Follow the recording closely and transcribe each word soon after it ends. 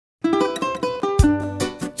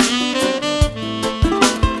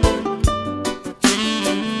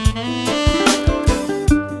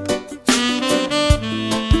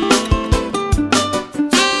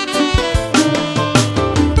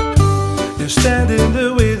standing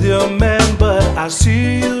there with your man, but I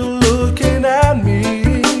see you looking at me.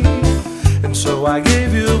 And so I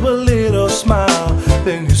gave you a little smile,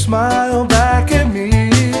 then you smile back at me.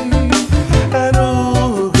 And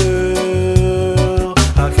ooh girl,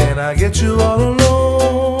 how can I get you all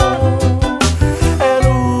alone? And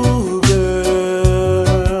ooh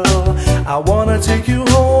girl, I wanna take you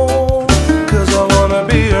home, 'cause I wanna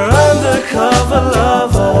be your undercover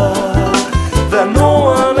lover that no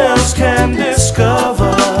one else can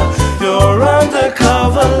discover. Your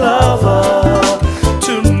undercover lover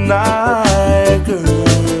tonight,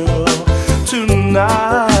 girl,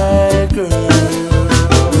 tonight, girl.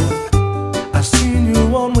 I seen you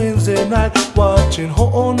on Wednesday night watching Ho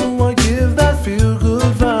Knew I Give that feel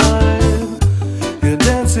good vibe. You're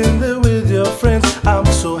dancing there with your friends. I'm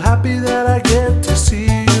so happy that I get to see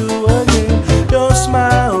you again. Your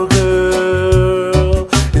smile, girl,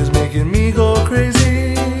 is making me go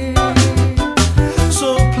crazy. So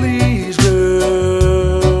please,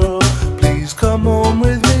 girl, please come home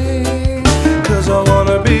with me, 'cause I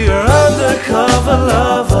wanna be your undercover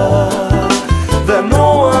lover that no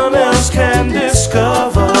one else can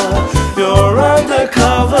discover. Your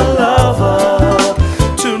undercover lover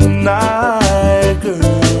tonight,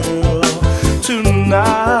 girl,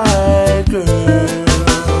 tonight, girl.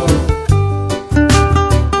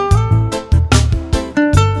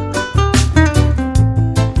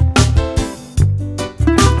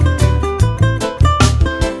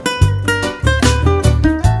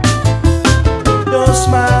 Your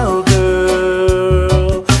smile,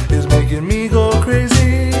 girl, is making me go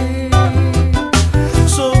crazy.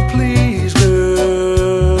 So please,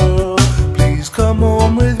 girl, please come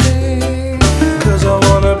home with me, 'cause I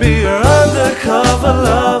wanna be your undercover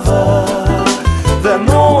lover that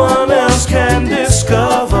no one else can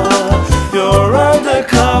discover. Your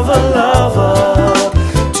undercover lover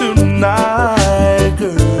tonight,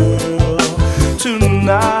 girl,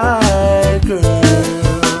 tonight, girl.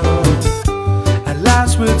 At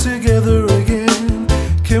last we're together again.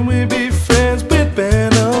 Can we be friends with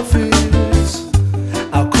benefits?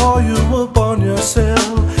 I'll call you up on your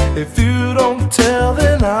cell. If you don't tell,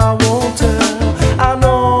 then I won't tell. I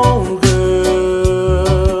know,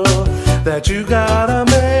 girl, that you got a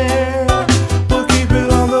man, but keep it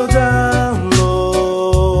on the down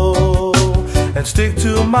low and stick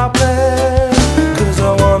to my plan, 'cause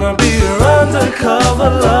I wanna be your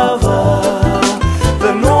undercover lover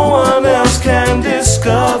that no one else can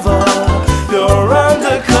discover. Your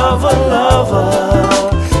undercover lover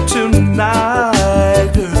tonight,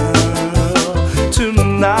 girl,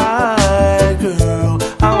 tonight, girl.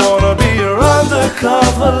 I wanna be your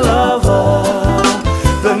undercover lover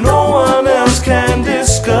that no one else can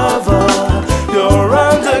discover. Your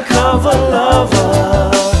undercover lover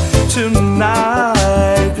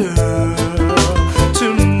tonight, girl,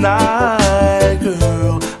 tonight,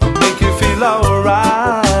 girl. I'll make you feel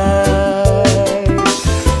alright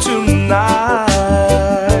tonight.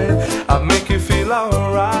 I'll make you feel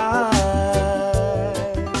alright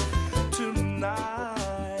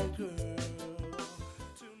tonight, girl,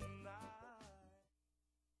 tonight.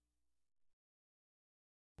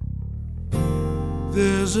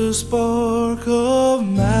 There's a spark of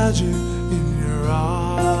magic in your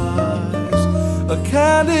eyes, a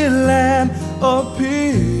candy land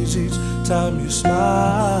appears each time you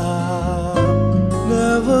smile.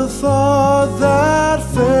 Never thought that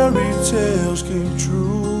fairy tales came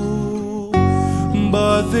true,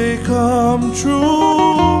 but they come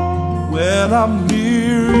true when I'm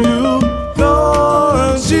near you. You're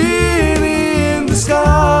a genie in disguise,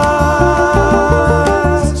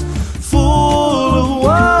 full of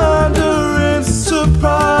wonder and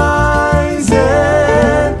surprise.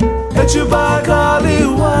 And Betcha By Golly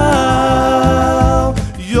Wow,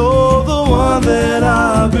 you're the one that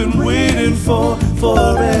I've been waiting for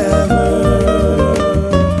forever.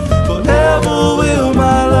 Forever will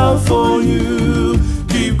my love for you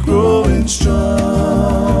keep growing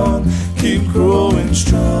strong, keep growing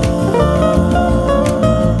strong.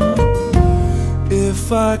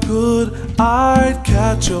 If I could, I'd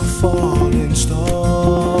catch a falling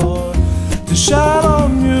star to shine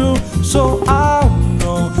on you, so I'll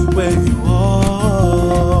know where you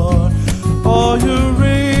are. All your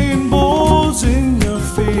rainbows in your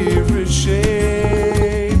favorite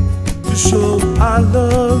shade to show I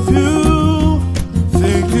love you,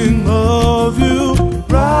 thinking of you.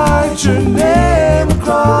 Write your name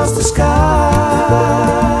across the sky,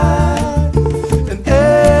 and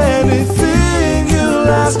anything you'll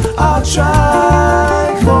ask I'll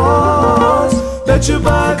try. 'Cause Betcha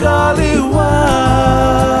By Golly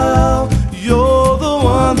Wow, you're the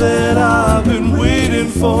one that I've been waiting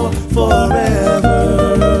for forever.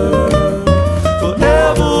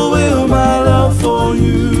 Forever will my love for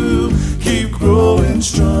you keep growing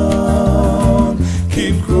strong,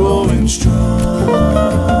 keep growing strong.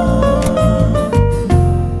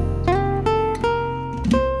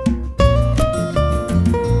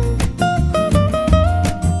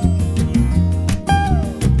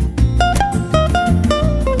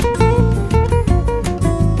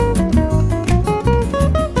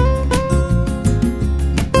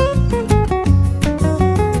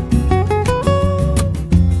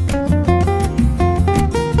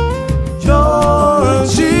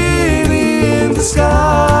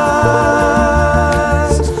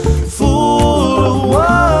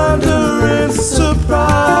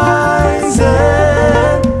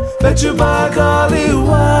 Betcha by golly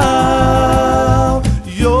wow,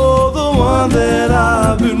 you're the one that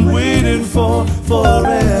I've been waiting for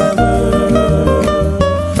forever.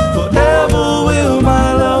 Forever will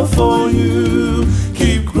my love for you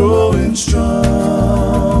keep growing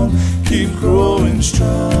strong, keep growing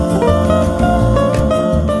strong.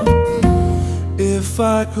 If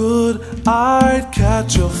I could, I'd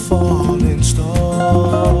catch a falling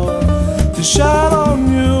star to shine on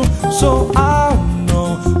you so I'll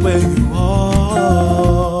where you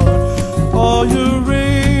are. All your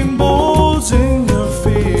rainbows in your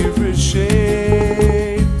favorite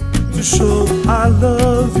shade to show I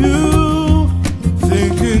love you,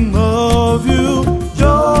 thinking of you.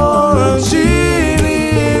 You're a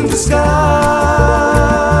genie in disguise,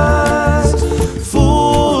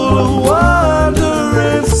 full of wonder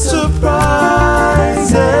and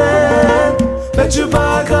surprise. And betcha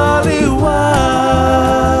by golly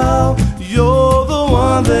wow, you're the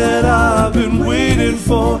one that I've been waiting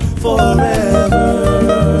for forever.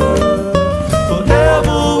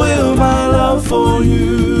 Forever will my love for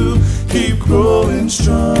you keep growing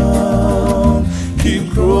strong, keep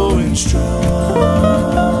growing strong.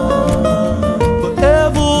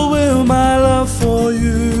 Forever will my love for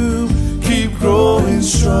you keep growing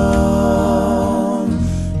strong,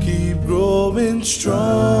 keep growing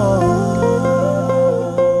strong.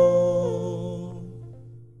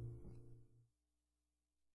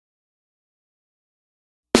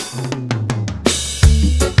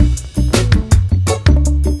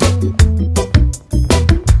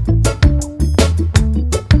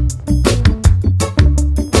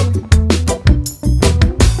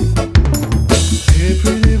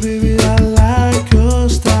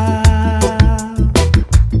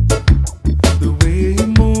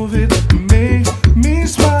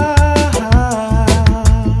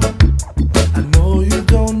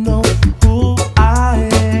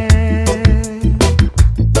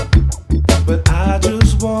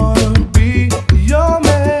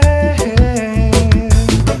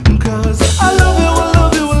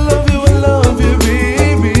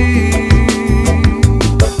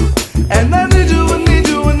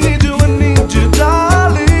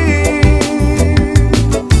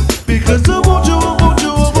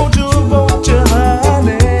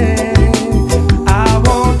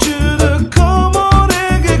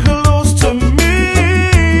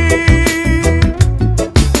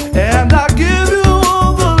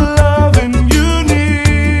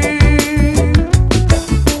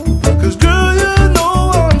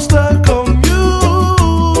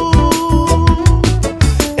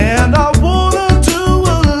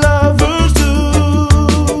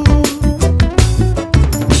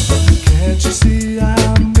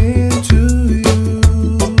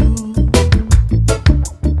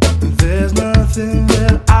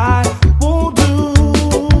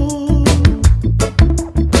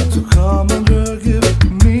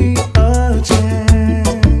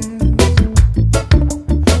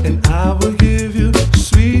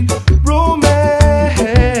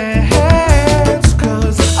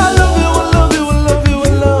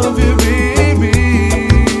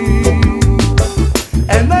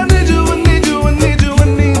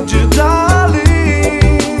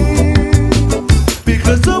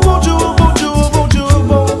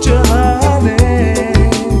 Won't you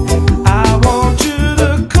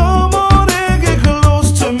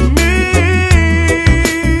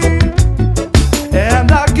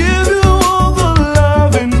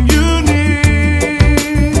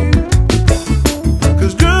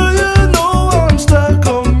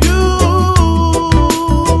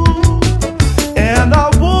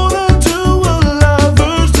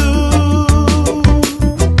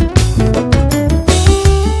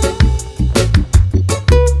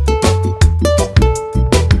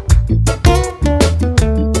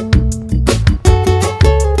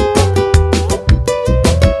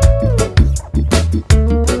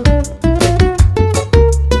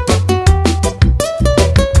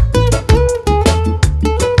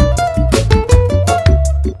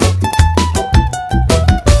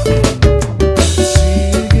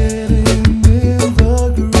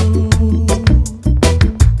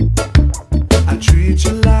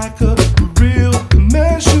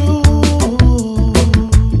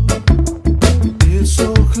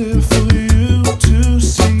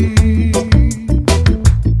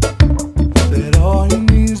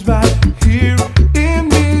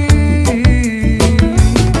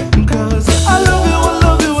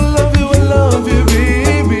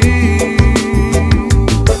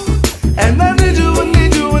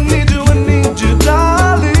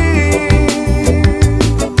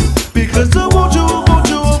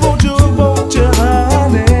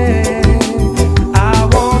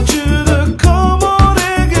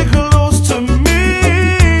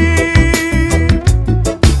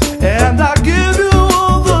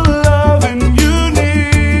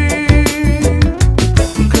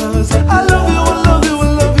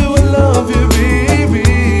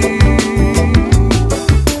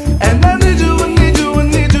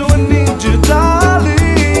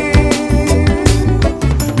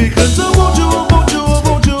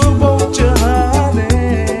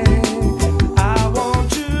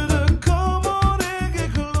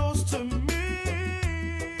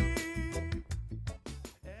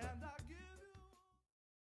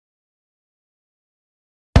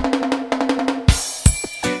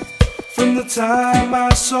the time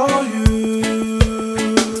I saw you,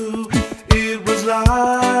 it was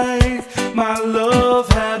like my love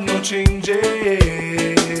had no changes.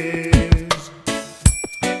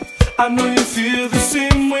 I know you feel the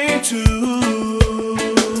same way too.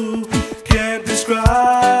 Can't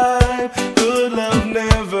describe, good love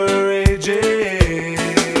never ages.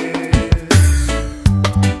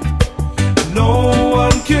 No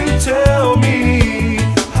one can tell me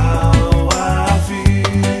how I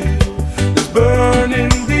feel. This burning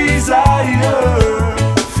desire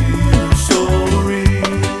feels so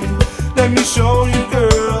real. Let me show you,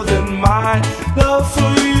 girl, that my love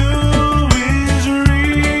for you is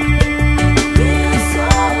real. Feels so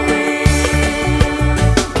real.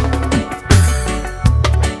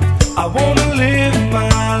 I wanna live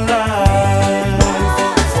my life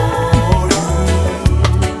for you.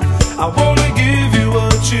 I wanna give you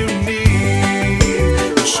what you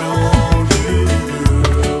need to show you,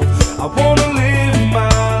 girl. I wanna live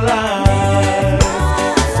my life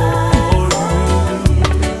for you.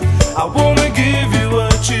 I wanna give you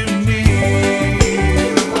what you need.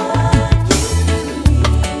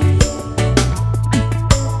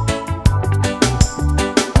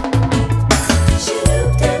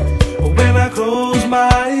 When I close my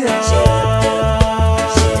eyes,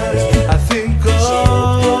 I think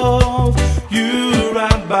of you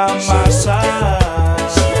right by my side.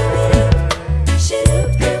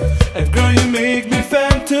 And girl, you make me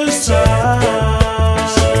fantasize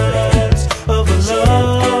of a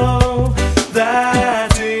love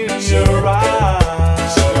that's in your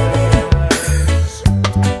eyes.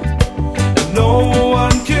 And no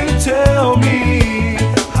one can tell me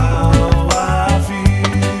how I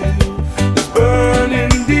feel. This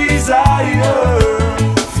burning desire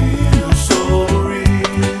feels so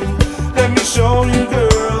real. Let me show you,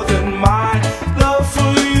 girl, that my love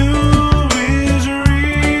for you is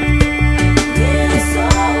real. It's so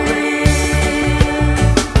real.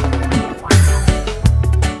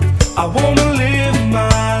 I wanna live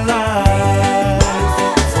my life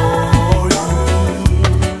for you.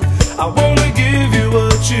 I wanna give you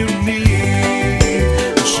what you need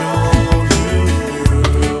to show you,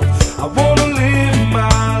 girl. I wanna live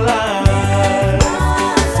my life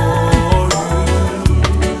for you.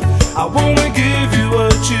 I wanna give you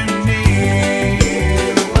what you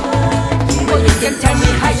need. Well, you can tell me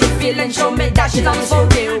how you feel and show me that shit I'm for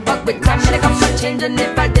real. But with time, like I'm a change, and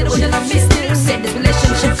if I did, wouldn't I be still? Say this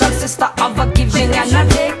relationship consists of a giving and a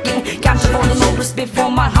taking. Can't you hold no risk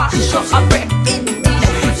before my heart is sure I break indeed.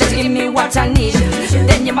 Just give me what I need,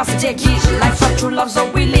 then you must take it. Life for true love, so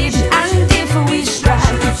we live. And if we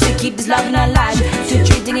strive to keep this love alive, to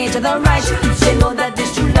treating each other right, they know that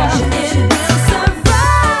this true love, it will survive.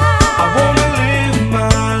 I wanna live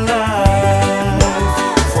my life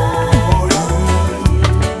for you.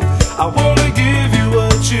 I wanna give you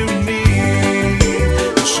what you need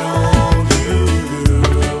to show you,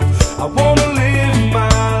 girl. I wanna live my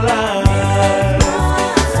life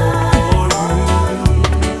for you.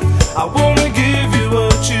 I wanna give you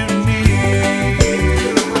what you need.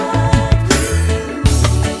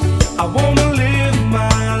 I wanna live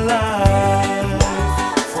my life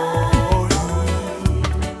for you.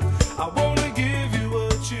 I wanna give you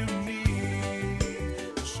what you need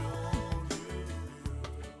to show you.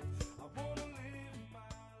 I wanna live my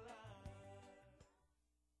life.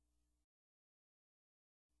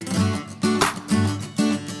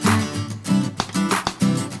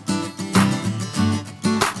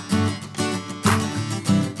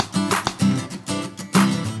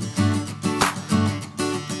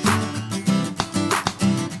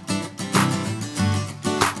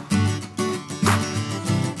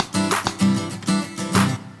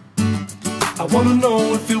 I wanna know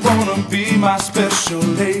if you wanna be my special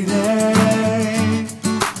lady.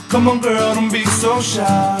 Come on, girl, don't be so shy.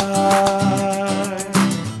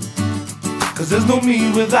 'Cause there's no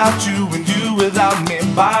me without you and you without me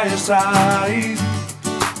by your side.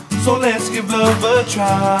 So let's give love a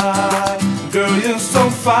try. Girl, you're so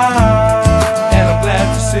fine, and I'm glad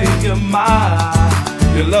to say you're mine.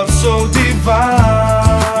 Your love's so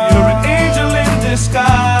divine. You're an angel in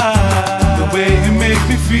disguise. The way you make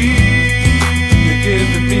me feel, you're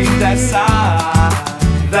giving me that sign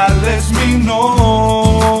that lets me know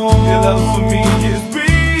your love for me is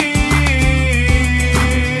real.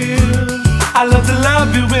 I love to love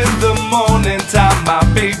you in the morning time, my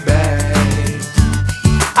baby.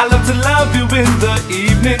 I love to love you in the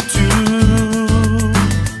evening too.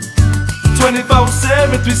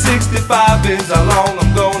 24/7, 365 is how long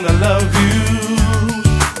I'm gonna love you.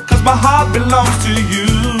 'Cause my heart belongs to you.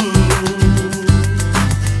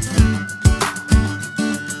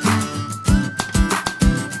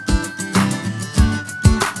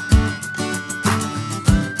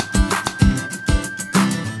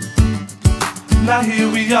 now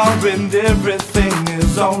here we are and everything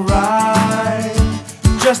is alright,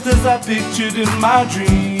 just as I pictured in my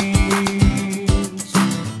dreams.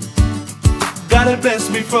 God had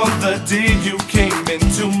blessed me from the day you came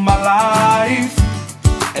into my life,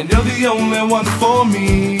 and you're the only one for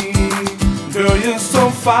me. Girl, you're so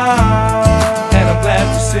fine, and I'm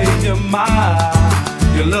glad to say you're mine.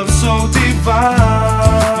 Your love's so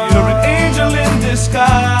divine, you're an angel in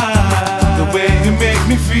disguise. The way you make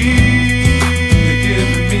me feel, you're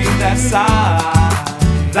giving me that sigh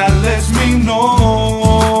that lets me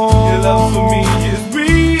know your love for me is real.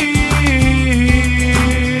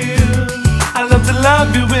 I love to love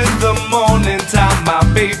you in the morning time, my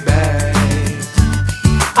baby.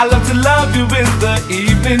 I love to love you in the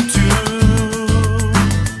evening too.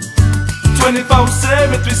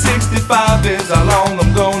 24/7, 365 is how long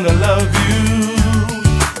I'm gonna love you,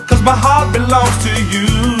 'cause my heart belongs to you.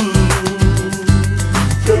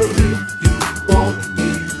 Girl, if you want me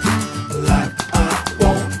like I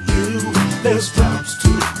want you, let's bounce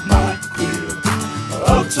to my crib,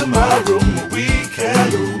 up to my room where we can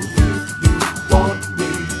move. If you want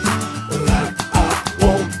me like I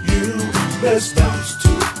want you, let's bounce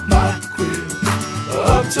to my crib,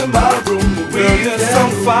 up to my room where we can. Girl, you're so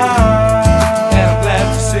fine,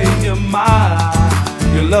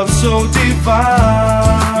 your love's so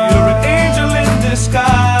divine, you're an angel in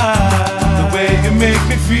disguise. The way you make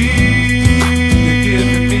me feel, you're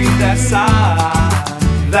giving me that sigh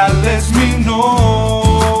that lets me know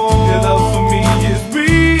your love for me is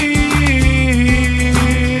real.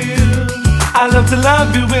 I love to love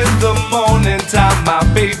you in the morning time, my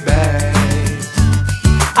baby.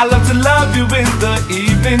 I love to love you in the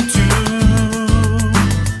evening too.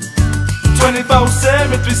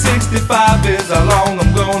 24/7, 365 is how long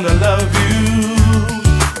I'm gonna love you,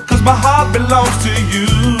 'cause my heart belongs to you.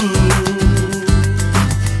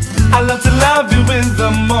 I love to love you in the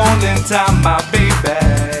morning time, my baby.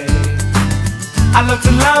 I love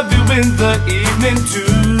to love you in the evening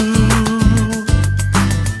too.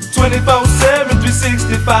 24/7,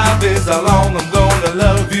 365 is how long I'm gonna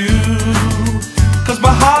love you, 'cause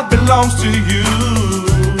my heart belongs to you.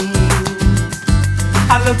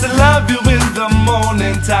 I love to love you in the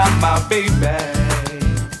morning time, my baby.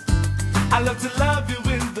 I love to love you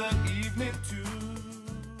in the evening too.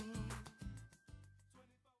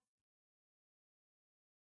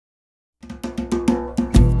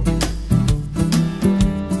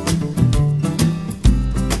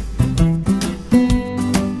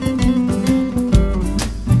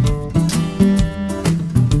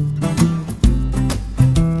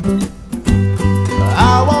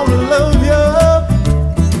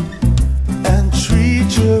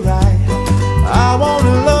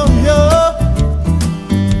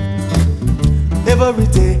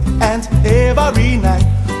 Every day and every night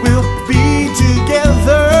we'll be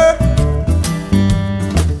together,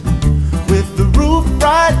 with the roof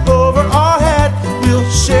right over our head. We'll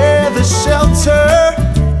share the shelter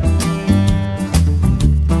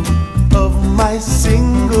of my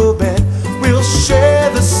single bed. We'll share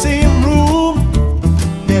the same room,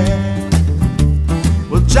 yeah.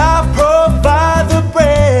 Will Jah provide the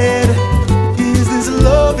bread? Is this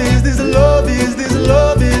love, is this love, is this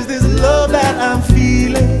love, is this love that I'm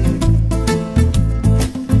feeling?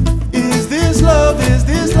 Is this love, is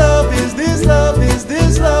this love, is this love, is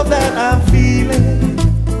this love that I'm feeling?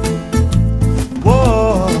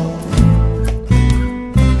 Whoa.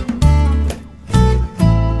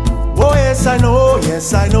 Oh yes I know, yes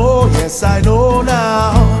I know, yes I know now.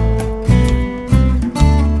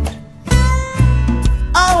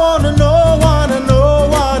 I wanna know, wanna know,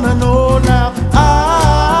 wanna know now.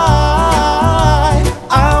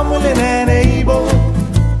 I'm willing and able,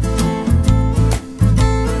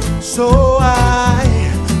 so I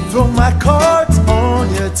throw my cards on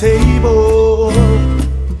your table.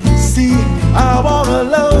 See, I wanna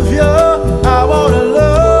love you, I wanna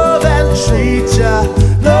love and treat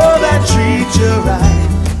you right.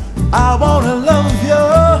 I wanna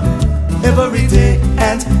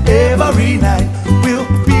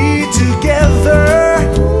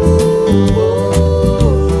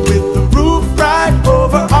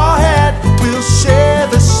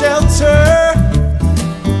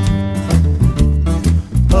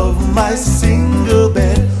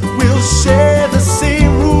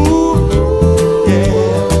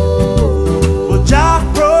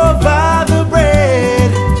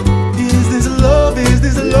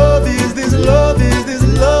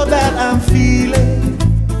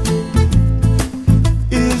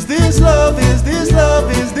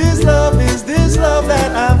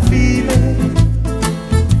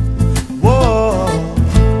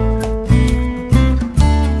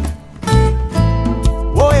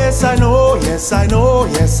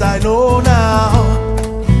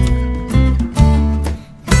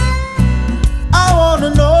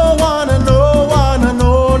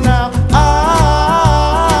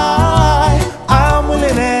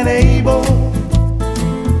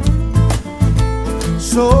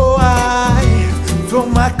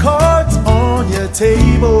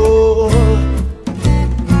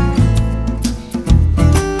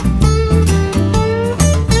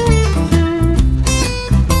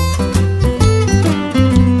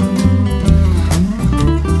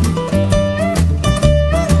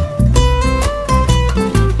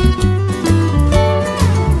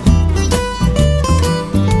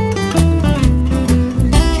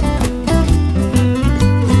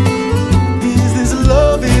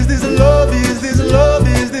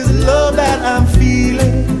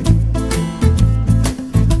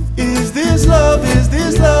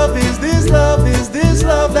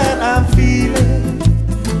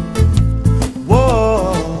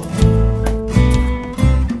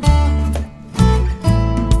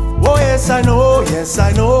yes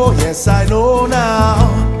I know now.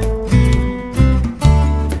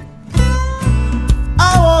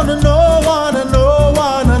 I wanna know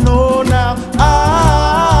now.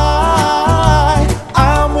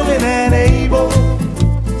 I'm willing and able,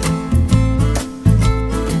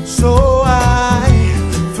 so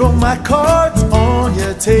I throw my cards on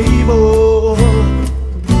your table.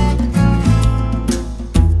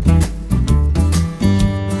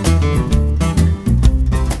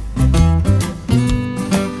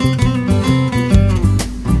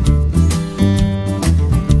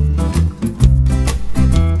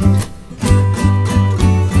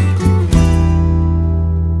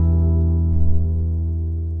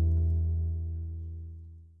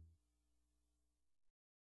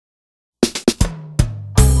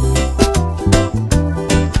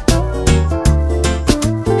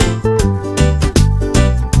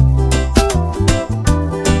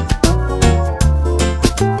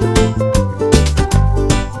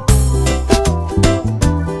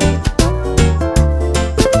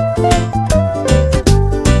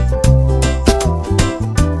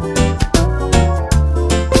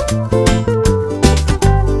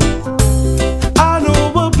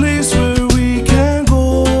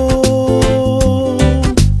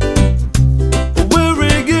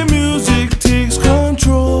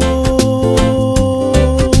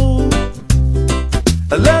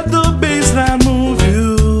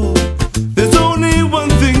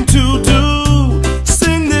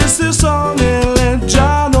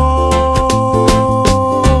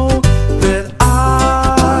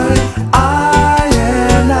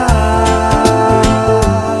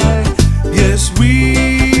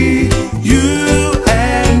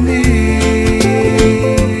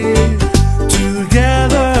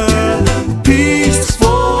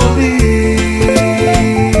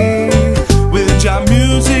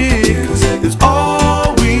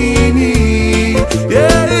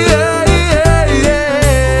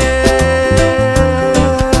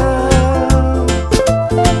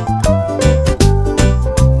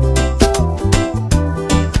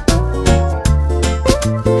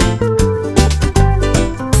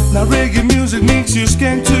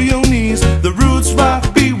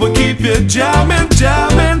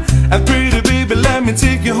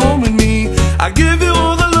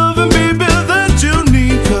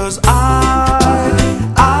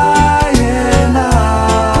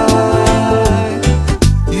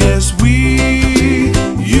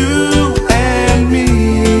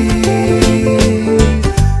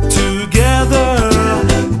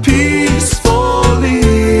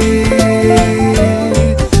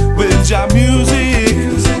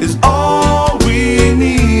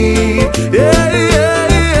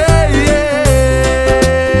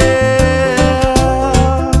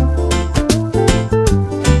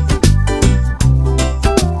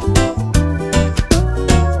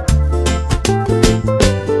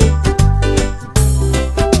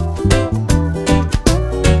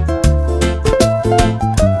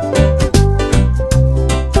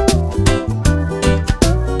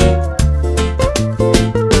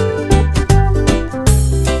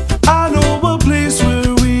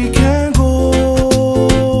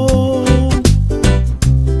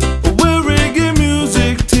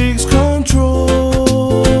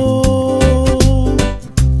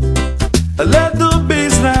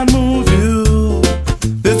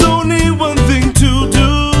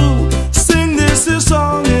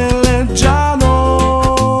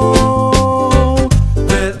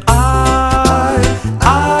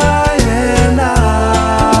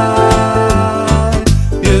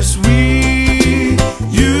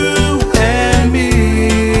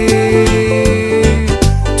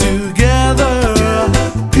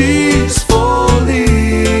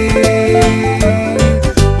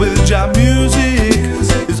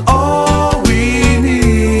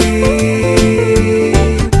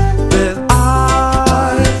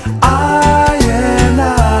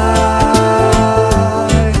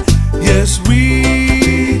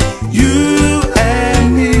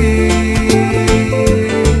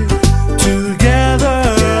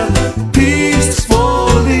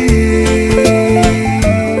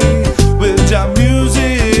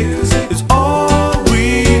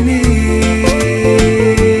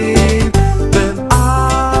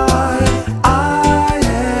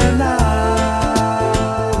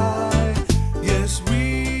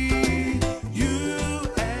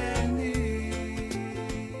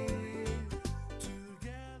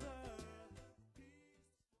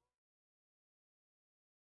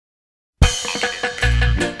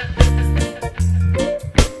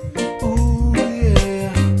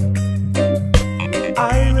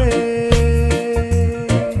 Irie.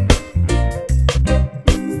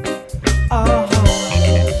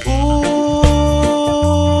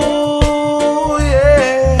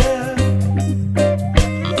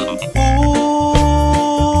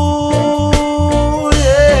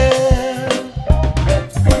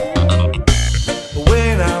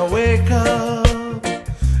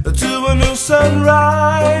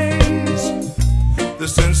 sunrise. The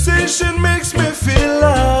sensation makes me feel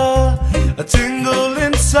a tingle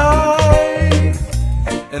inside.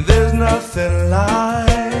 And there's nothing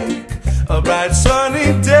like a bright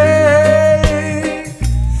sunny day,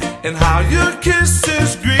 and how your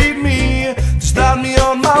kisses greet me to start me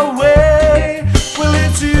on my way. Well,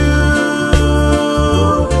 it's you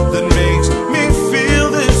that makes me feel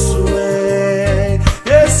this way.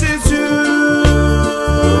 Yes, it's you,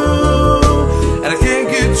 and I can't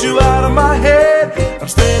get you out of my head. I'm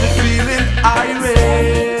steady feeling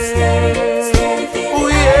irate. Oh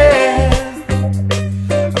yeah,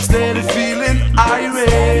 I'm steady feeling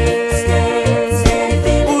irate.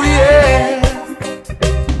 Oh yeah.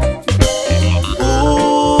 Oh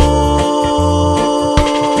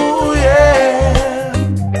yeah.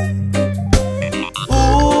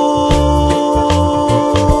 Oh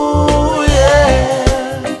yeah.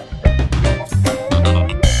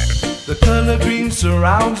 The color green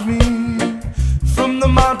surrounds me, from the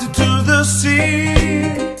mountain to the sea,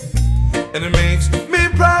 and it makes me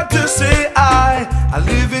proud to say I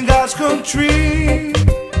live in God's country.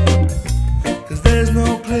 'Cause there's no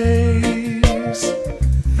place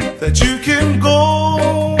that you can go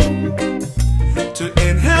to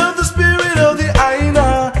inhale the spirit of the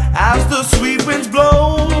Aina as the sweet winds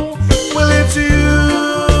blow. Well, it's you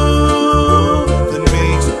that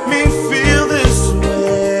makes me feel this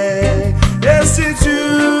way. Yes, it's you,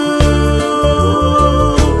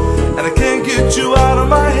 and I can't get you out of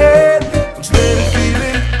my head. I'm steady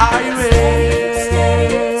feeling irate.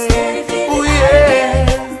 Oh yeah,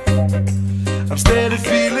 I'm steady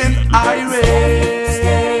feeling irate.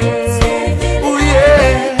 Oh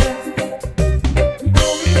yeah.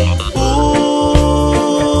 Oh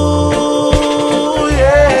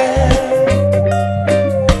yeah.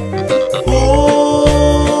 Oh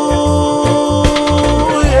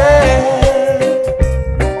yeah.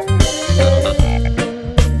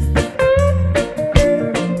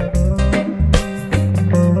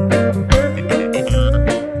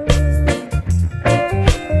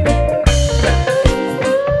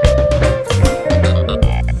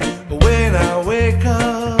 When I wake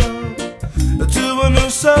up to a new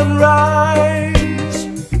sunrise,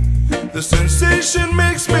 the sensation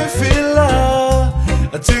makes me feel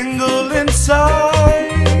a tingle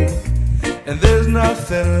inside. And there's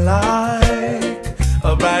nothing like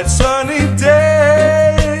a bright sunny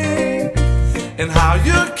day, and how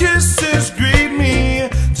your kisses greet me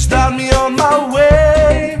to start me on my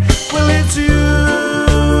way. Well, it's you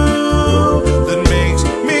that makes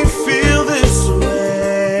me feel this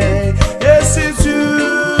way. Yes, it's you,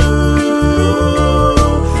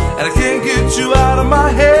 and I can't get you out of my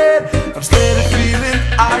head. I'm steady feeling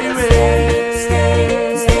irate.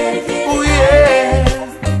 Oh yeah,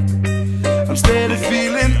 I'm steady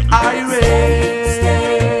feeling irate.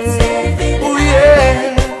 Oh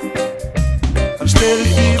yeah, I'm steady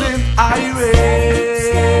feeling irate.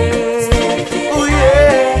 Oh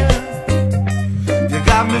yeah, you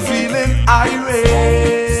got me feeling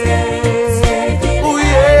irate. Oh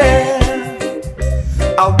yeah,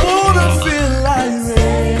 I wanna feel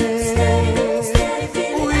irate.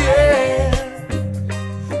 Oh yeah,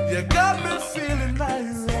 you got me feeling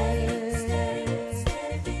irate.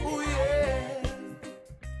 Oh yeah,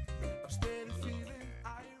 I'm steady feeling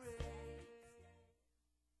irate.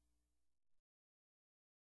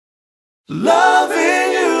 Loving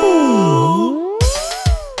you.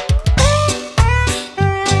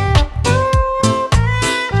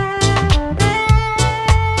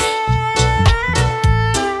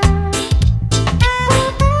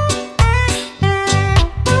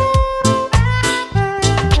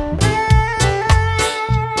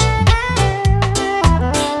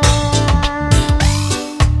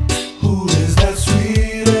 Who is that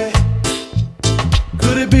sweetie?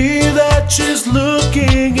 Could it be that she's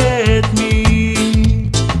looking at me?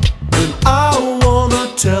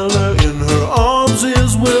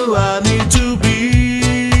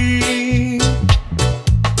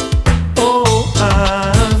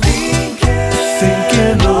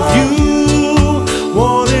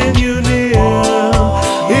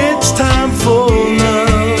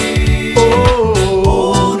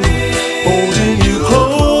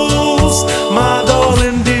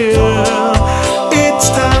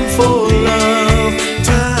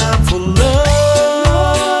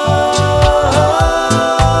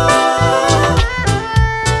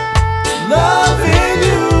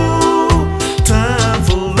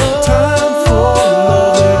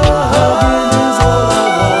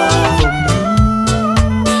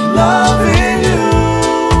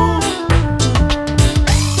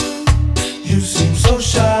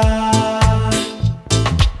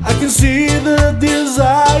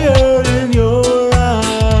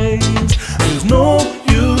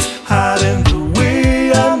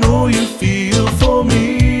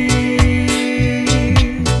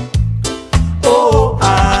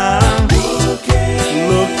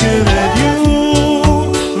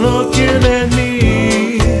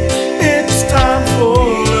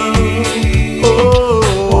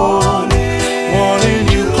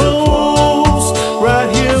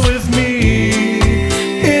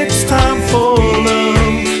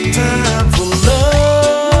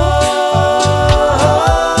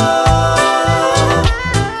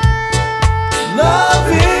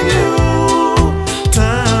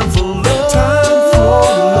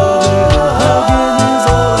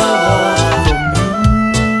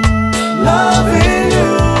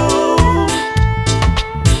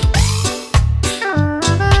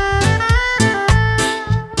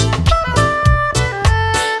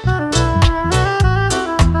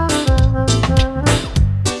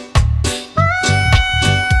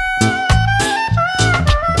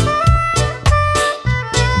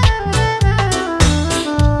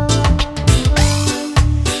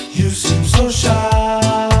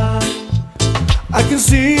 I can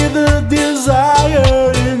see the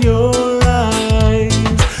desire in your eyes.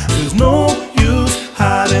 There's no use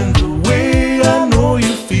hiding the way I know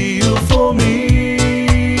you feel for me.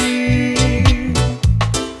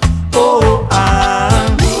 Oh,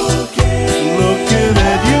 I'm looking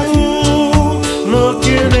at you,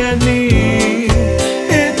 looking at me.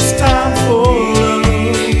 It's time for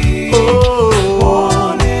love.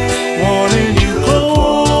 Oh, wanting you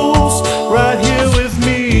close, right here with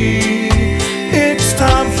me. It's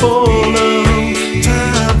time for love,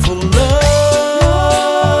 time for love.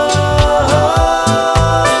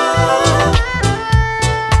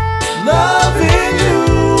 Loving you,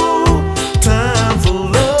 time for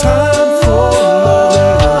love, time for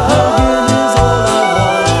love. Hugging is all I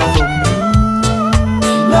want from you.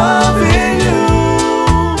 Loving you,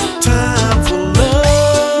 time for love.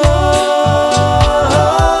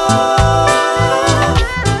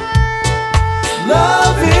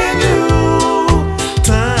 Loving you,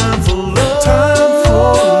 time for love, time for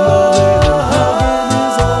love. Hugging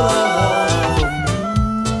is all I want from you.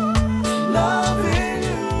 Loving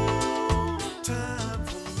you, time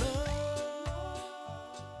for love.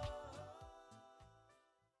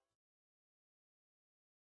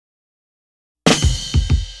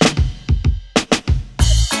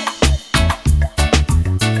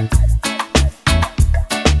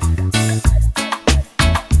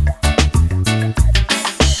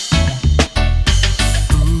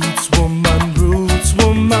 Roots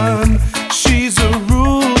woman, she's a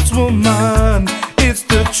roots woman. It's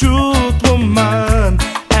the truth woman,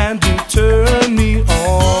 and you turn me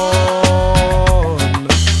on.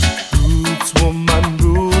 Roots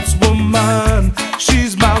woman,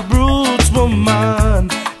 she's my roots woman.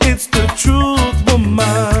 It's the truth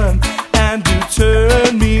woman, and you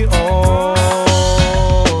turn me on.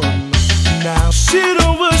 Now she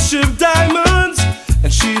don't worship diamonds,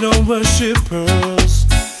 and she don't worship pearls,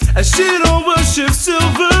 and she don't worship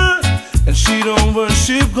silver, and she don't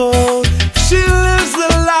worship gold. She lives the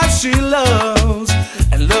life she loves,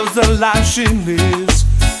 and loves the life she lives,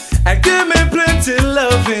 and give me plenty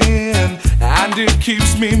loving, and it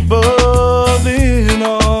keeps me bubbling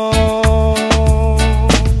on.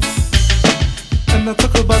 And I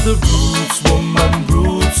talk about the roots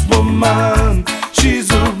woman, she's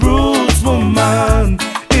a roots woman.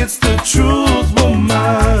 It's the truth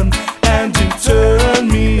woman, and you turn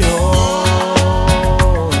me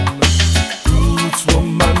on. Roots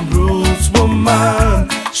woman,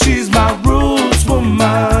 she's my roots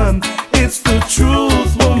woman. It's the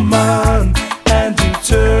truth woman, and you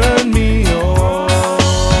turn me on.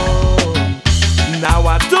 Now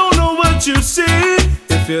I don't know what you see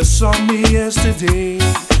if you saw me yesterday,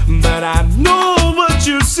 but I know what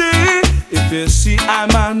you see if you see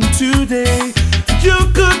I'm on today. You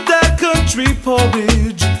cook that country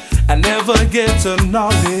porridge, I never get to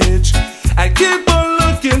knowledge. I keep on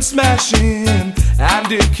looking smashing,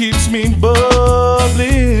 and it keeps me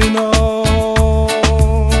bubbling on.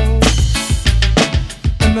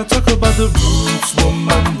 And I talk about the roots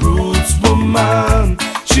woman,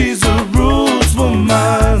 she's a roots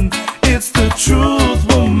woman. It's the truth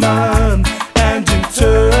woman, and you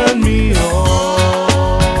turn me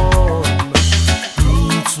on.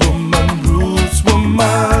 Roots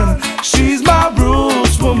woman, she's my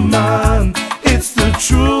roots woman. It's the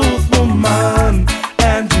truth woman,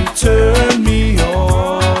 and you turn me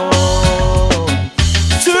on.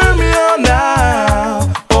 Turn me on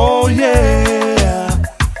now, oh yeah,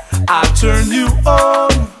 I turn you on.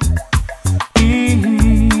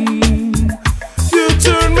 You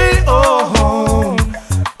turn me on,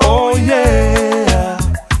 oh yeah,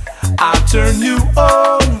 I turn you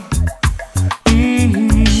on.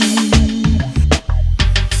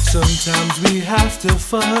 Sometimes we have to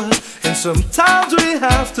fuss, and sometimes we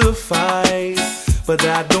have to fight, but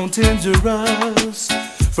that don't hinder us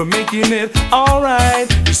from making it alright.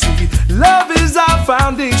 You see, love is our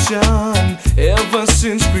foundation ever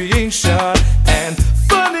since creation, and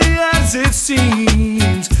funny as it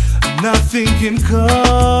seems, nothing can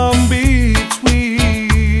come between.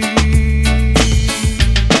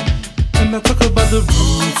 And I talk about the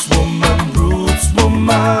roots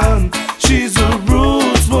woman, she's a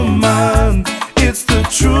roots woman. It's the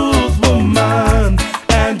truth woman,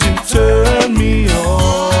 and you turn me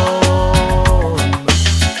on.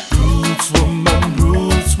 Roots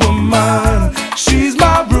woman, she's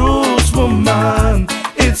my roots woman.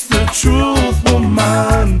 It's the truth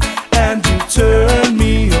woman, and you turn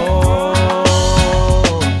me on.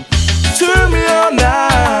 Turn me on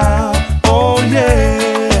now, oh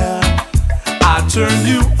yeah, I turn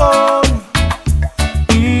you on.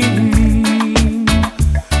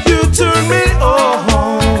 You turn me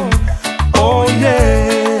on, oh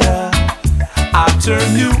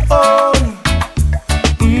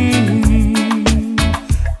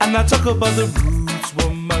talk about the rules.